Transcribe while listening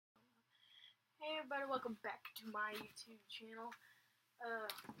Hey everybody, welcome back to my YouTube channel.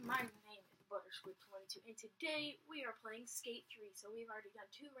 My name is Buttersquid22, and today we are playing Skate 3. So we've already done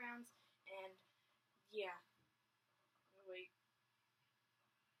 2 rounds, and yeah. Wait.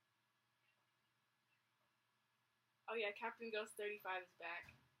 Oh yeah, Captain Ghost 35 is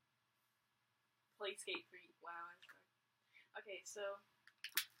back. Play Skate 3. Wow, I'm sorry. Okay, so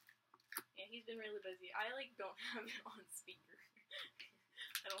yeah, he's been really busy. I don't have it on speaker.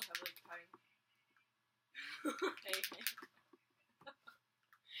 I don't have time. Hey.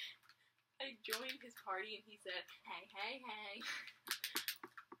 I joined his party and he said, hey.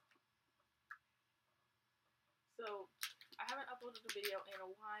 So, I haven't uploaded a video in a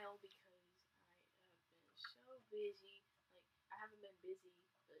while because I have been so busy. I haven't been busy,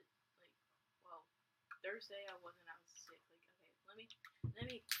 but, well, Thursday I wasn't, I was sick. Okay, let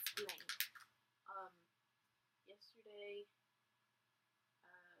me explain. Yesterday,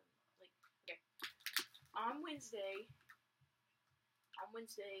 okay, on Wednesday,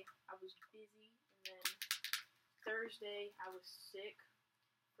 I was busy, and then Thursday, I was sick.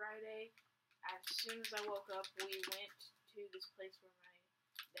 Friday, as soon as I woke up, we went to this place where my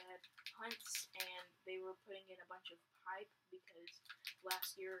dad hunts, and they were putting in a bunch of pipe because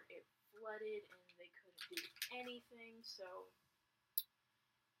last year it flooded and they couldn't do anything, so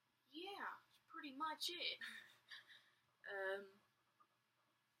yeah, that's pretty much it. And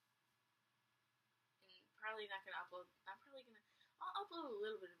probably not gonna upload, I'll upload a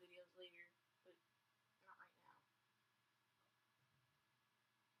little bit of videos later, but not right now.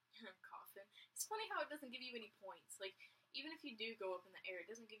 Coffin. It's funny how it doesn't give you any points. Even if you do go up in the air, it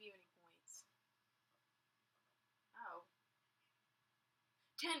doesn't give you any points. Oh.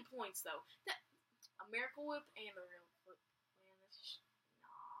 10 points, though. A Miracle Whip and a real flip. Man,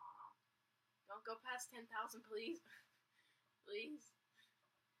 nah. Don't go past 10,000, please. Please.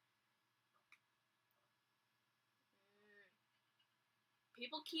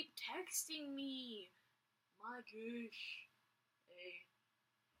 People keep texting me. My gosh. Hey.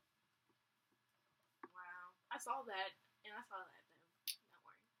 Wow. I saw that, and I saw that, though. Don't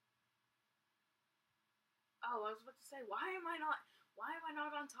worry. Oh, I was about to say, why am I not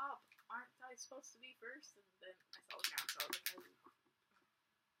on top? Aren't I supposed to be first? And then I saw the count, so I was like, oh.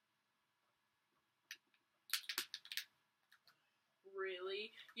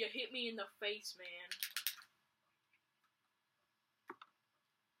 Really? You hit me in the face, man.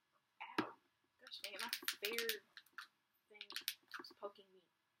 Ow. Gosh dang it, my fair thing was poking me.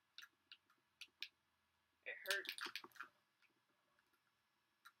 It hurt.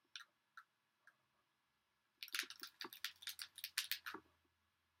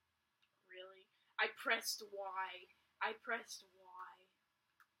 Really? I pressed Y. I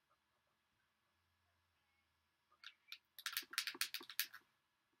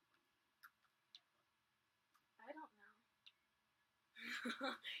don't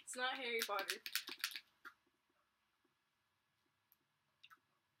know. It's not Harry Potter.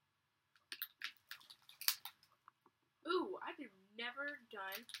 Ooh, I've never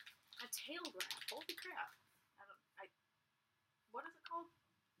done a tail grab. Holy crap. What is it called?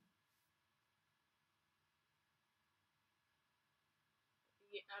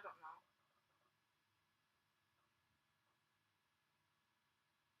 Yeah, I don't know.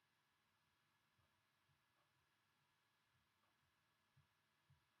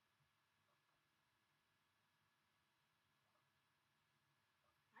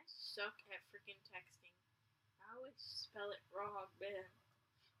 I suck at freaking texting. I always spell it wrong, man.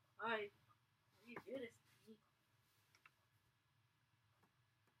 Why do you do this to me?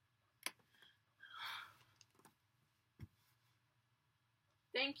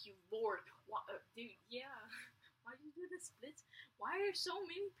 Thank you, Lord. Dude, yeah. Why do you do this splits? Why are so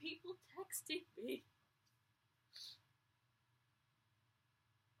many people texting me?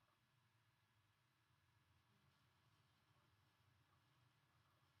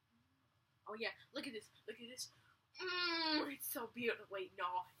 Oh yeah, look at this. It's so beautiful. Wait,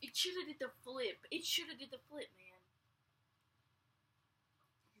 no. It should have did the flip. Man.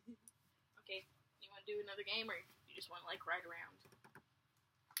 Okay, you want to do another game, or you just want to ride around?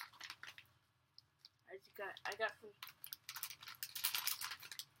 I got some.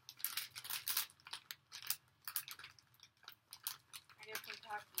 I got some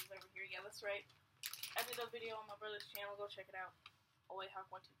tacos over here. Yeah, that's right. I did a video on my brother's channel. Go check it out.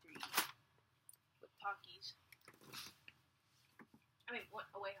 Awayhawk123 with Takis. I mean,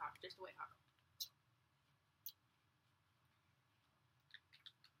 what? Awayhawk, just Awayhawk.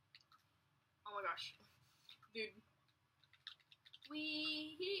 Oh my gosh, dude.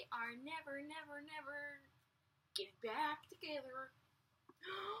 We are never getting back together.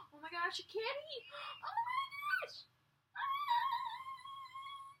 Oh my gosh, gosh, a kitty! Oh my gosh!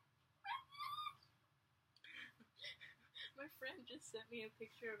 My friend just sent me a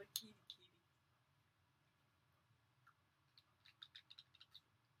picture of a kitty.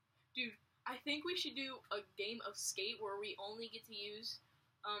 Dude, I think we should do a game of Skate where we only get to use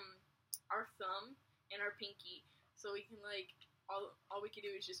our thumb and our pinky, so we can like all we can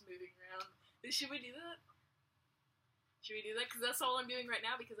do is just moving around. Should we do that? Should we do that? Because that's all I'm doing right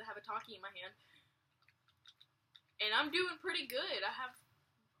now because I have a talkie in my hand, and I'm doing pretty good.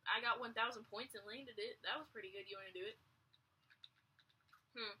 I got 1,000 points and landed it. That was pretty good. You want to do it?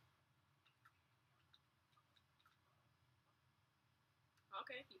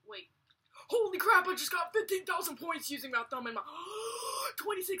 Okay, wait. Holy crap, I just got 15,000 points using my thumb and my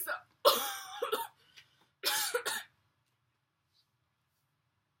 26,000.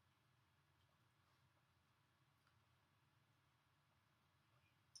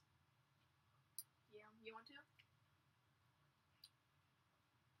 Yeah, you want to?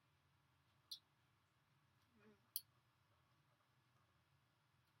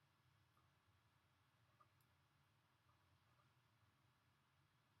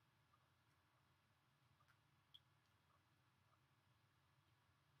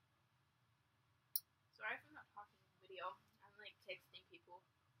 Sorry if I'm not talking in the video. I'm like texting people.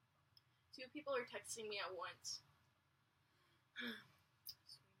 2 people are texting me at once.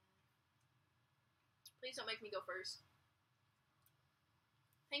 Please don't make me go first.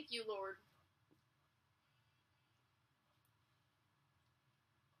 Thank you, Lord.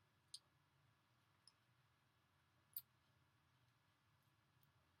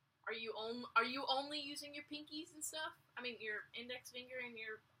 Are you only using your pinkies and stuff? I mean, your index finger and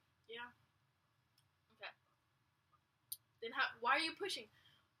your yeah. Okay. Then why are you pushing?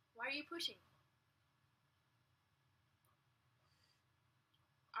 Why are you pushing?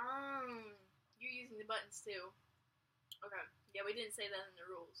 You're using the buttons too. Okay. Yeah, we didn't say that in the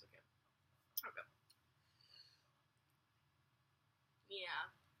rules. Okay. Okay. Yeah.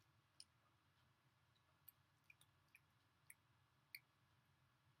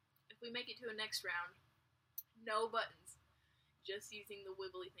 If we make it to a next round, no buttons. Just using the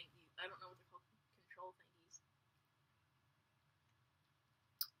wibbly thingies. I don't know what they're called. Control thingies.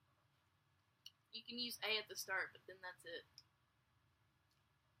 You can use A at the start, but then that's it.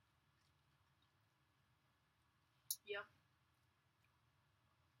 Yep.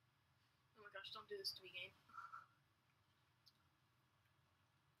 Oh my gosh, don't do this to me, game.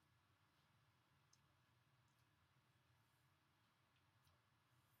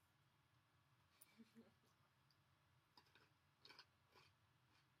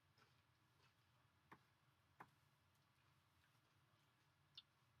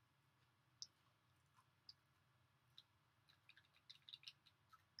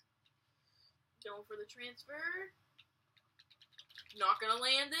 Going for the transfer. Not gonna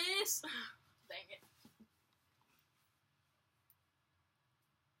land this. Dang it.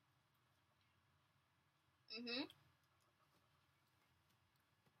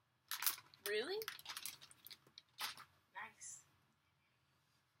 Really? Nice.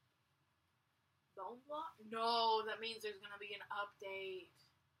 Bone block? No, that means there's gonna be an update.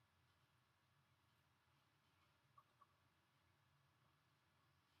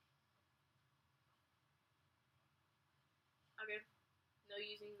 Okay. No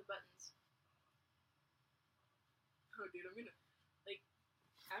using the buttons. Oh, dude, I'm gonna, like,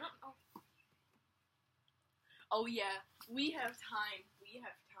 I don't know. Oh, yeah. We have time. We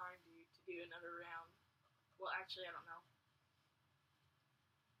have time, dude, to do another round. Well, actually, I don't know.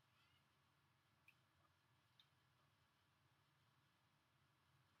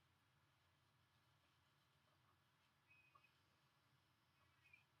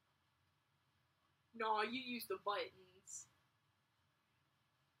 No, you use the buttons.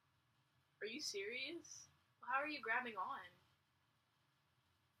 Are you serious? How are you grabbing on?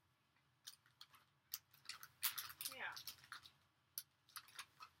 Yeah.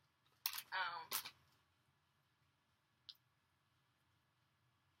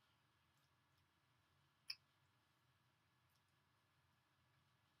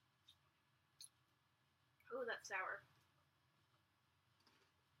 Oh, that's sour.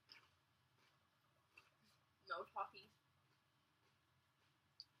 No talkie.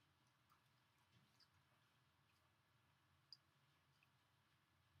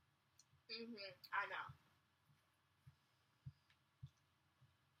 I know.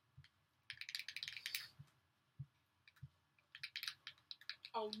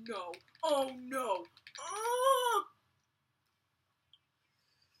 Oh no. Oh no. Oh!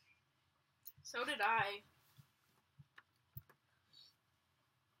 So did I.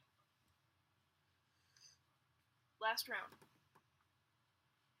 last round.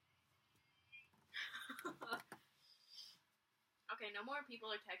 Okay, no more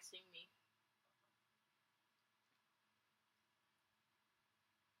people are texting me.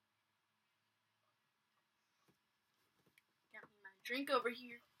 Got me my drink over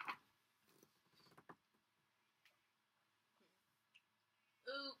here.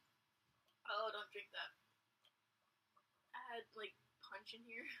 Ooh. Oh, don't drink that. I had, like, punch in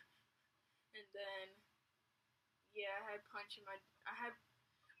here. And then, yeah, I had punch in my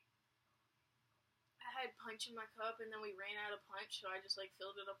cup, and then we ran out of punch, so I just, like,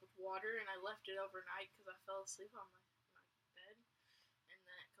 filled it up with water, and I left it overnight because I fell asleep on my bed, and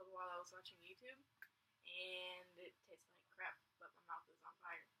then while I was watching YouTube, and it tasted like crap, but my mouth is on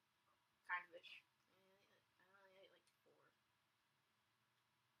fire. Kind of-ish. And I only ate, like, 4.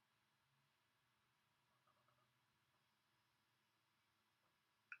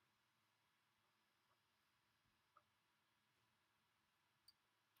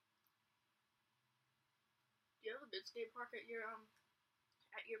 Do you have a big skate park at your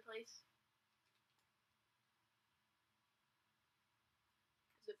place?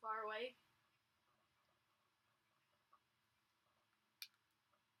 Is it far away?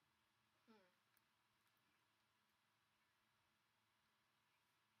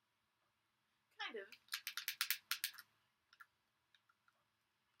 Kind of.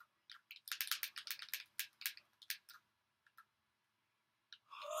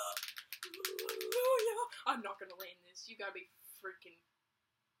 I'm not gonna land this. You gotta be freaking.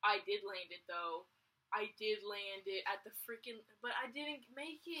 I did land it though. I did land it at the freaking. But I didn't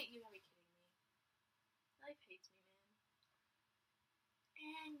make it. You gotta be kidding me. Life hates me, man.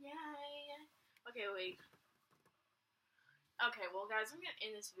 And yeah. Okay, wait. Okay, well, guys, I'm gonna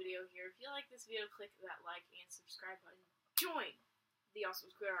end this video here. If you like this video, click that like and subscribe button. Join the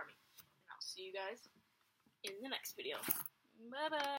Awesome Square Army. And I'll see you guys in the next video. Bye-bye.